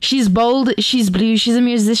She's bold, she's blue, she's a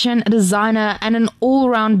musician, a designer, and an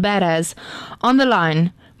all-round badass. On the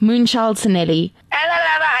line, Moonchild Sanelly. Hello,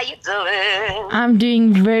 Lava, how you doing? I'm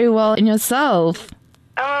doing very well. And yourself?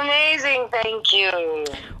 I'm amazing, thank you.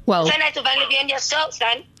 Well, so nice to finally be on your show,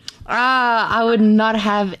 son. I would not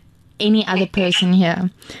have any other person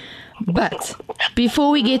here. But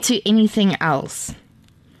before we get to anything else,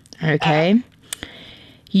 okay,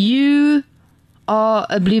 you are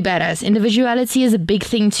a blue badass. Individuality is a big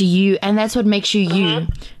thing to you, and that's what makes you you,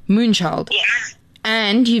 Moonchild. Yes.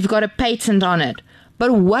 And you've got a patent on it.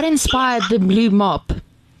 But what inspired the blue mop?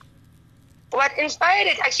 What inspired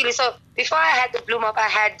it, actually, so before I had the blue mop, I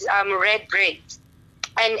had red braids.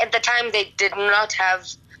 And at the time, they did not have,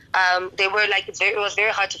 they were like, it was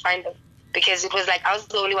very hard to find them. Because it was like, I was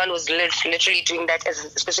the only one who was literally doing that as a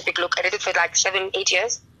specific look. I did it for like 7-8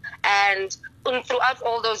 years. And throughout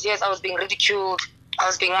all those years, I was being ridiculed. I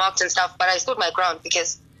was being mocked and stuff. But I stood my ground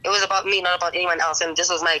because it was about me, not about anyone else. And this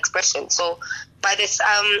was my expression. So by this,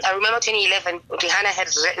 I remember 2011, Rihanna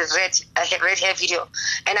had red hair video.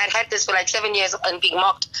 And I'd had this for like 7 years and being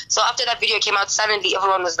mocked. So after that video came out, suddenly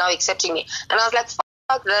everyone was now accepting me. And I was like,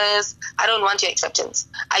 fuck this. I don't want your acceptance.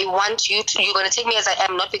 I want you're going to take me as I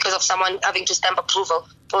am, not because of someone having to stamp approval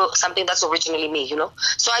for something that's originally me, you know?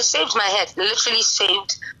 So I saved my head, literally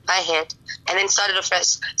saved my head, and then started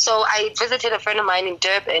afresh. So I visited a friend of mine in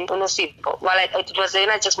Durban, Unosipo. Well, it was then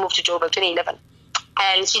I just moved to Joburg, 2011.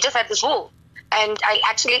 And she just had this wool. And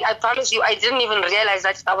I promise you, I didn't even realize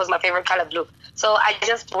that was my favorite color, blue. So I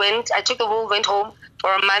just I took the wool, went home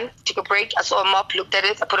for a month, took a break. I saw a mop, looked at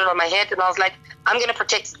it, I put it on my head, and I was like, I'm going to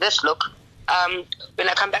protect this look when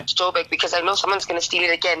I come back to Joburg, because I know someone's going to steal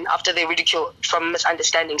it again after they ridicule from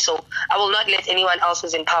misunderstanding. So I will not let anyone else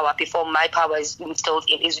who's in power, before my power is instilled,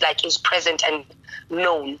 is present and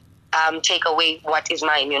known, take away what is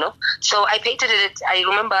mine, you know. So I painted it. I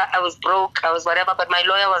remember I was broke, I was whatever, but my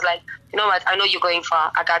lawyer was like, you know what, I know you're going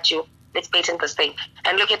far, I got you, let's patent this thing.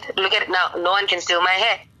 And look at it now, no one can steal my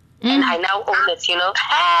hair. And I now own it, you know.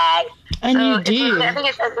 And so you do. I think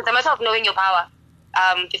it's a matter of knowing your power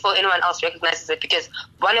before anyone else recognizes it, because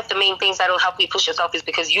one of the main things that will help you push yourself is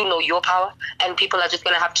because you know your power, and people are just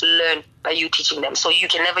going to have to learn by you teaching them. So you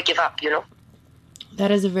can never give up, you know.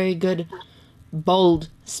 That is a very good, bold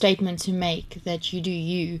statement to make, that you do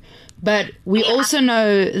you. But we also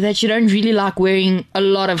know that you don't really like wearing a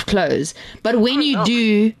lot of clothes. But when you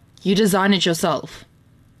do, you design it yourself.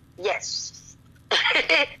 Yes.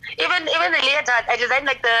 even the leotard, I designed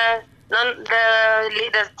like the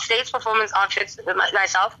stage performance outfits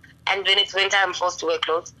myself, and when it's winter I'm forced to wear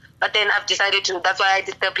clothes. But then I've decided that's why I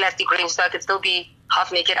did the plastic range, so I could still be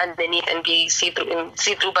half naked underneath and be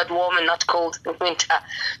see-through but warm and not cold in winter.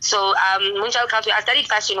 So Moonchild culture, I studied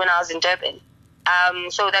fashion when I was in Durban.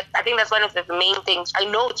 So that I think that's one of the main things. I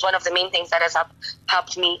know it's one of the main things that has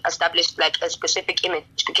helped me establish like a specific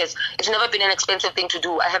image, because it's never been an expensive thing to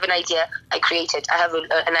do. I have an idea, I create it. I have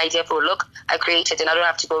an idea for a look, I create it, and I don't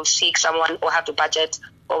have to go seek someone or have to budget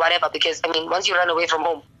or whatever. Because I mean, once you run away from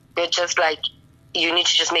home, you're just like, you need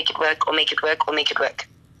to just make it work or make it work or make it work.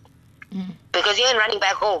 Because you ain't running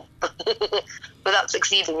back home without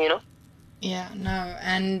succeeding, you know. Yeah, no.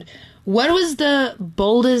 And what was the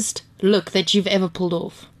boldest look that you've ever pulled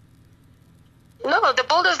off? No, the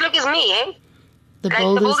boldest look is me, eh? The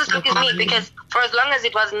boldest look is me, because for as long as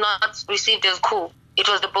it was not received as cool, it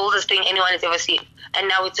was the boldest thing anyone has ever seen. And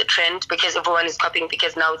now it's a trend because everyone is copying,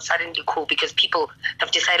 because now it's suddenly cool, because people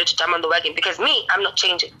have decided to jump on the wagon. Because me, I'm not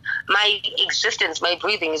changing. My existence, my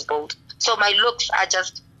breathing is bold. So my looks are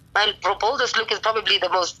just... My boldest look is probably the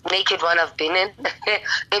most naked one I've been in.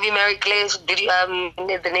 Maybe Mary Claire's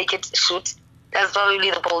the naked shoot. That's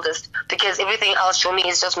probably the boldest, because everything else for me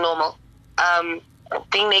is just normal.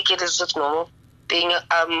 Being naked is just normal. Being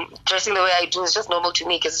dressing the way I do is just normal to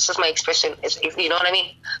me, because it's just my expression. You know what I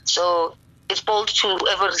mean? So it's bold to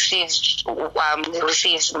whoever receives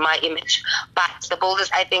my image. But the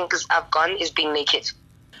boldest I think I've gone is being naked.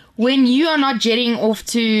 When you are not jetting off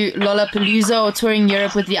to Lollapalooza or touring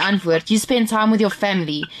Europe with the Antwoord, you spend time with your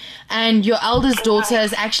family. And your eldest daughter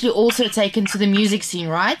has actually also taken to the music scene,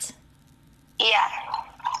 right? Yeah,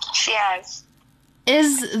 she has.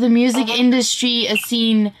 Is the music industry a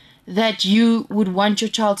scene that you would want your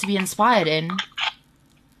child to be inspired in?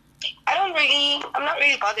 I'm not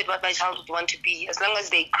really bothered what my child would want to be, as long as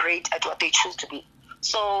they're great at what they choose to be.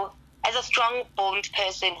 So, as a strong-boned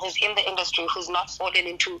person who's in the industry, who's not fallen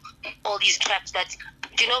into all these traps that,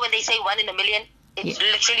 you know, when they say 1 in a million,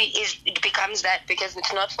 it becomes that, because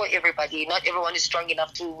it's not for everybody. Not everyone is strong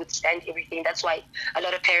enough to withstand everything. That's why a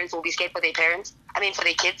lot of parents will be scared for their kids.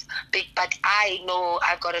 But I know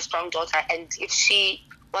I've got a strong daughter, and if she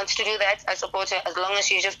wants to do that, I support her as long as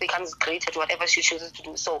she just becomes great at whatever she chooses to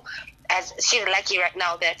do. So as she's lucky right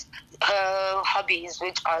now that her hobbies,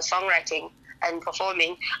 which are songwriting and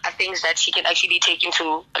performing, are things that she can actually take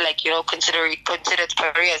into, like, you know, considered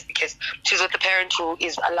careers, because she's with a parent who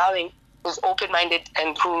is allowing, who's open-minded,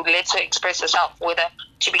 and who lets her express herself. Whether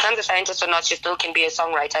she becomes a scientist or not, she still can be a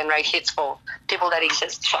songwriter and write hits for people that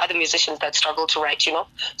exist, for other musicians that struggle to write, you know.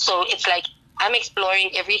 So it's like I'm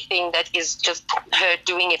exploring everything that is just her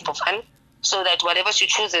doing it for fun, so that whatever she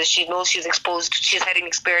chooses, she knows she's exposed, she's had an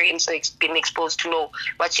experience, so been exposed to know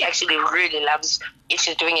what she actually really loves. If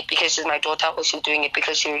she's doing it because she's my daughter, or she's doing it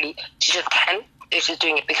because she just can, if she's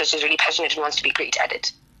doing it because she's really passionate and wants to be great at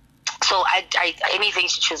it. So I anything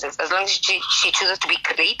she chooses, as long as she chooses to be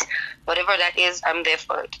great, whatever that is, I'm there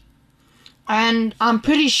for it. And I'm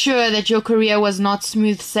pretty sure that your career was not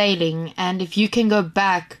smooth sailing. And if you can go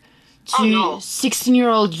back to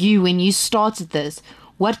 16-year-old you when you started this,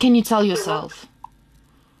 what can you tell yourself?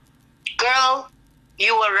 Girl,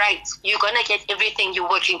 you were right. You're going to get everything you're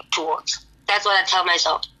working towards. That's what I tell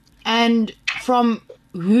myself. And from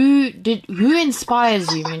who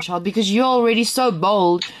inspires you, Moonchild? Because you're already so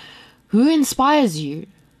bold. Who inspires you?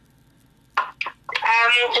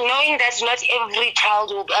 Knowing that not every child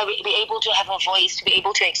will be able to have a voice, to be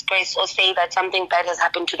able to express or say that something bad has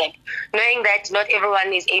happened to them. Knowing that not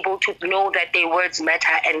everyone is able to know that their words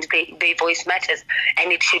matter and their voice matters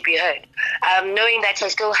and it should be heard. Knowing that I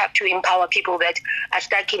still have to empower people that are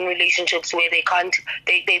stuck in relationships where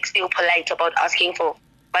they're still polite about asking for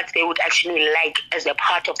what they would actually like as a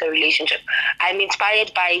part of the relationship. I'm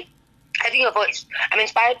inspired by having a voice. I'm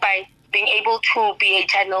inspired by being able to be a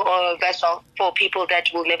channel or a vessel for people that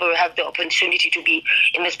will never have the opportunity to be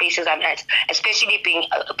in the spaces I'm at, especially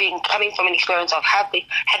coming from an experience of having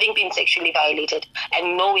been sexually violated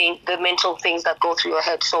and knowing the mental things that go through your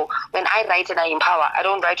head. So when I write and I empower, I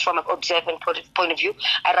don't write from an observant point of view.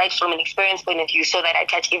 I write from an experience point of view so that I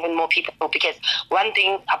touch even more people, because one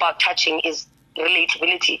thing about touching is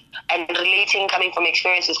relatability, and relating coming from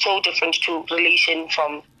experience is so different to relation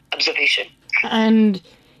from observation. And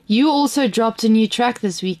you also dropped a new track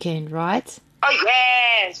this weekend, right? Oh,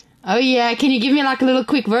 yes. Oh, yeah. Can you give me like a little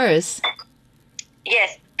quick verse?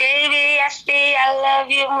 Yes. Baby, I say I love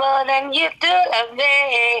you more than you do love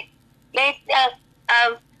me.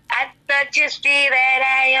 I thought you see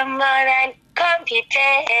that I am more than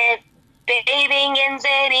competent. Baby, and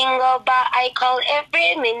setting go by, I call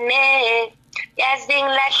every minute. Yasing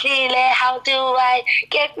la shile, how do I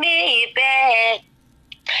get me back?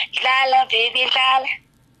 Lala, baby, lala.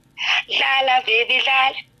 Lala, baby,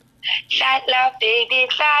 lala. Lala, baby,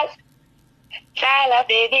 lala. Lala,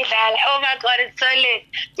 baby, lala. Oh my God, it's so lit.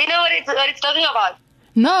 Do you know what it's talking about?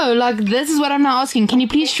 No, like, this is what I'm now asking. Can you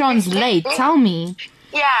please translate? Tell me.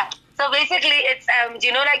 Yeah. So basically, it's, do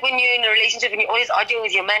you know, like when you're in a relationship and you're always arguing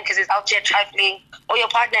with your man because he's out there trifling, or your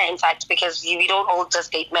partner, in fact, because we don't all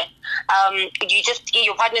just date men.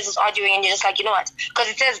 Your partner is just arguing and you're just like, you know what? Because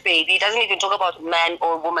it says baby, it doesn't even talk about man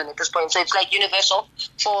or woman at this point. So it's like universal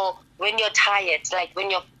for when you're tired, like when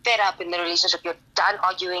you're fed up in the relationship, you're done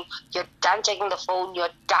arguing, you're done checking the phone, you're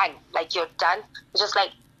done. Like, you're done. You're just like,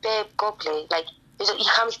 babe, go play. Like, he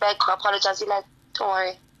comes back, apologizes, you're like, don't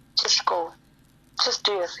worry, just go. Just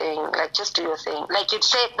do your thing. Like, just do your thing. Like, you'd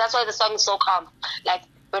say, that's why the song is so calm. Like,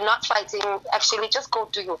 we're not fighting. Actually, just go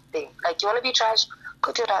do your thing. Like, you want to be trash?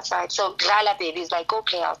 Go do it outside. So, Lala baby is like, go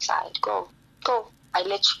play outside. Go. I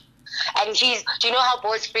let you. And do you know how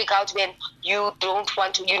boys freak out when you don't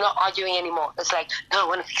want to, you're not arguing anymore? It's like, no, I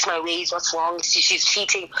want to fix my ways. What's wrong? She's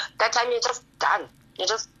cheating. That time you're just done. You're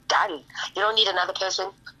just done. You don't need another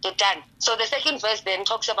person. You're done. So the second verse then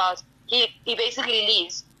talks about, he basically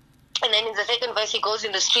leaves. And then in the second verse, he goes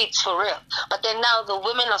in the streets for real. But then now the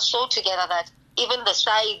women are so together that even the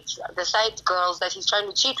side girls that he's trying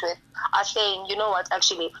to cheat with are saying, you know what,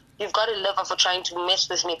 actually, you've got to love her for trying to mess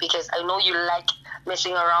with me, because I know you like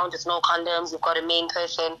messing around with no condoms. You've got a main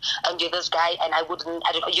person and you're this guy, and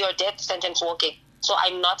you're a death sentence walking. So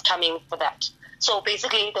I'm not coming for that. So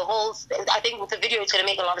basically, I think with the video, it's going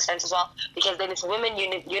to make a lot of sense as well, because then it's women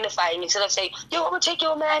unifying. Instead of saying, yo, I'm going to take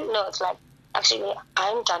your man. No, it's like, actually,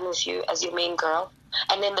 I'm done with you as your main girl.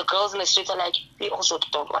 And then the girls in the streets are like, we also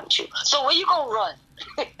don't want you. So where you gonna run?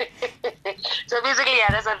 So basically, yeah,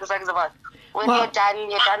 that's what the song is about. When you're done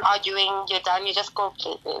arguing, you just go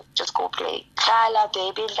play, babe. Just go play. Lala,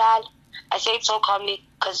 baby, lala. I say it so calmly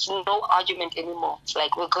because no argument anymore. It's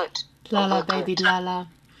like, we're good. Lala, baby, lala.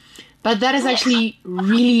 But that is actually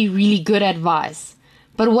really, really good advice.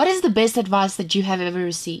 But what is the best advice that you have ever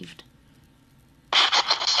received?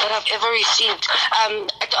 That I've ever received.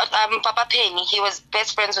 Papa Penny, he was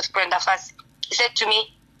best friends with Brenda first. He said to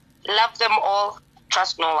me, Love them all.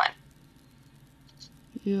 Trust no one.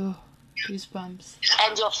 Yeah, goosebumps.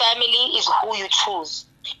 And your family is who you choose.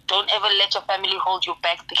 Don't ever let your family hold you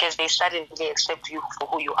back because they suddenly accept you for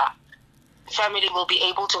who you are. Family will be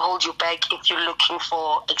able to hold you back if you're looking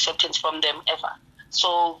for acceptance from them ever.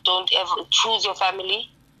 So don't ever choose your family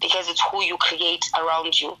because it's who you create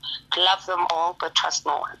around you. Love them all, but trust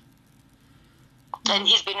no one. And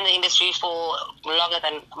he's been in the industry for longer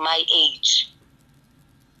than my age.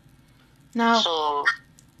 Now, So,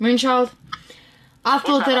 Moonchild, I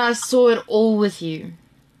thought that I saw it all with you.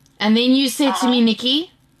 And then you said to me,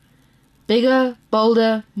 Nikki, bigger,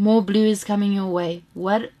 bolder, more blue is coming your way.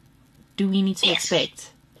 What do we need to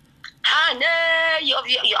expect? no, you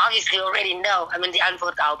obviously already know. I'm in the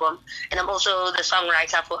Unfold album, and I'm also the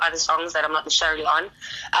songwriter for other songs that I'm not necessarily on.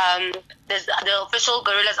 There's the official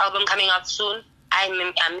Gorillaz album coming out soon. I'm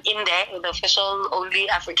in there, the official Only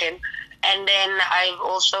African. And then I've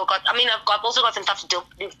also got some stuff to do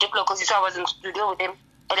with Diplo, because you saw I was in the studio with him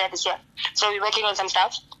earlier this year. So we're working on some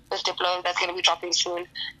stuff with Diplo that's going to be dropping soon.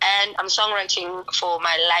 And I'm songwriting for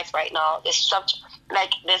my life right now. There's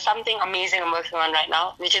something amazing I'm working on right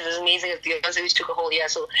now, which is as amazing as Beyonce, which took a whole year.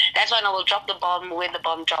 So that's when I will drop the bomb when the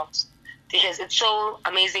bomb drops, because it's so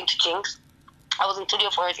amazing to jinx. I was in studio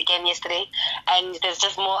for it again yesterday, and there's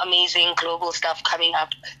just more amazing global stuff coming up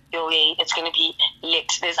your way. It's going to be lit.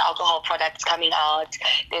 There's alcohol products coming out.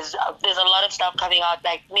 There's a lot of stuff coming out.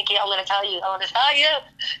 Like, Nikki, I want to tell you.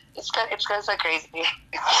 It's going so crazy.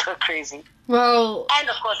 It's so crazy. Well, and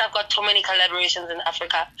of course, I've got so many collaborations in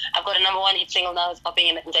Africa. I've got a #1 hit single now that's popping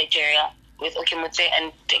in Nigeria with Okimutse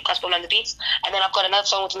and Gospel on the Beats. And then I've got another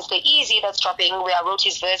song with Mr. Easy that's dropping, where I wrote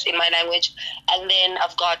his verse in my language. And then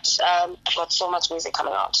I've got so much music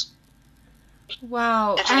coming out.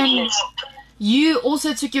 Wow. And you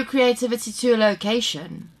also took your creativity to a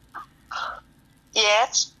location.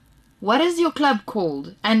 Yes. What is your club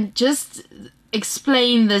called? And just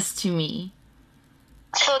explain this to me.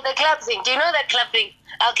 So the club thing, do you know that club thing?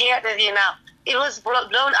 I'll clear it with you now. It was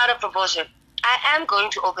blown out of proportion. I am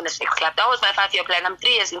going to open a sex club. That was my 5-year plan. I'm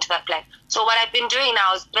 3 years into that plan. So what I've been doing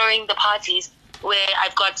now is throwing the parties where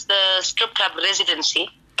I've got the strip club residency,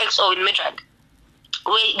 XO in Midrand,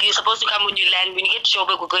 where you're supposed to come when you land. When you get to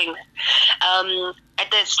Joburg, we're going there.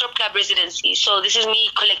 At the strip club residency. So this is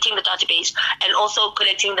me collecting the database and also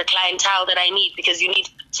collecting the clientele that I need, because you need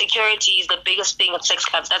security is the biggest thing at sex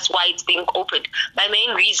clubs. That's why it's being opened. My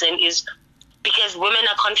main reason is because women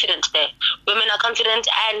are confident there. Women are confident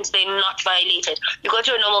and they're not violated. You go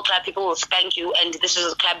to a normal club, people will spank you, and this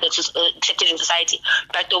is a club that's just accepted in society.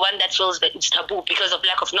 But the one that feels that it's taboo because of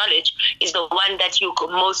lack of knowledge is the one that you're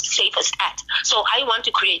most safest at. So I want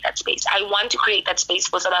to create that space. I want to create that space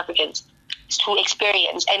for South Africans to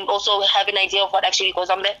experience and also have an idea of what actually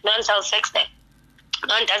goes on there. No one sells sex there.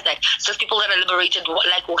 No one does that. It's just people that are liberated,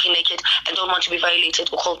 like walking naked, and don't want to be violated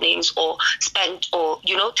or called names or spanked or,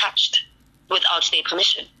 touched without their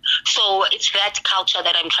permission. So it's that culture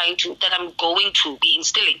that I'm going to be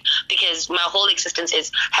instilling, because my whole existence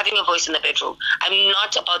is having a voice in the bedroom. I'm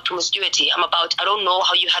not about promiscuity. I don't know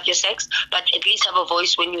how you have your sex, but at least have a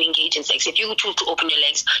voice when you engage in sex. If you choose to open your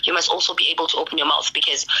legs, you must also be able to open your mouth,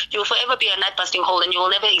 because you'll forever be a nut busting hole and you will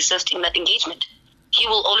never exist in that engagement. He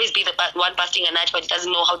will always be the one busting a nut, but he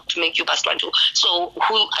doesn't know how to make you bust one too. So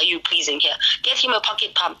who are you pleasing here? Get him a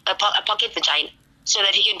pocket pump, a pocket vagina, so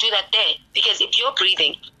that he can do that there. Because if you're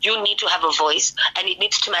breathing, you need to have a voice, and it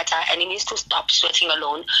needs to matter, and it needs to stop sweating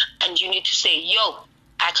alone, and you need to say, yo,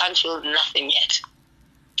 I can't feel nothing yet.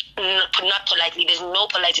 Not politely. There's no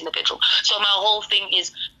polite in the bedroom. So my whole thing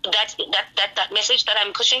is that message that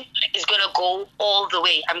I'm pushing is gonna go all the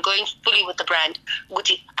way. I'm going fully with the brand.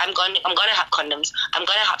 I'm gonna have condoms. I'm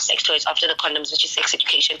gonna have sex toys after the condoms, which is sex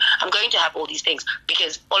education. I'm going to have all these things,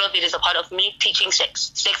 because all of it is a part of me teaching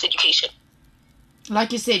sex education.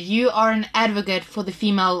 Like you said, you are an advocate for the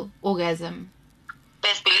female orgasm.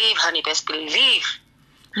 Best believe, honey, best believe.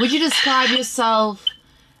 Would you describe yourself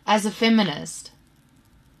as a feminist?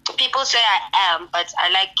 People say I am, but I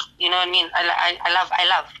like, you know what I mean? I love.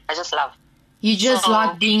 I just love. You just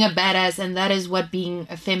like being a badass, and that is what being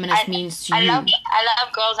a feminist means to you. I love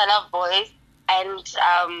girls, I love boys, and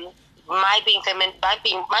my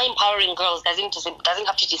empowering girls doesn't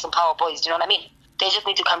have to disempower boys, do you know what I mean? They just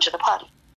need to come to the party.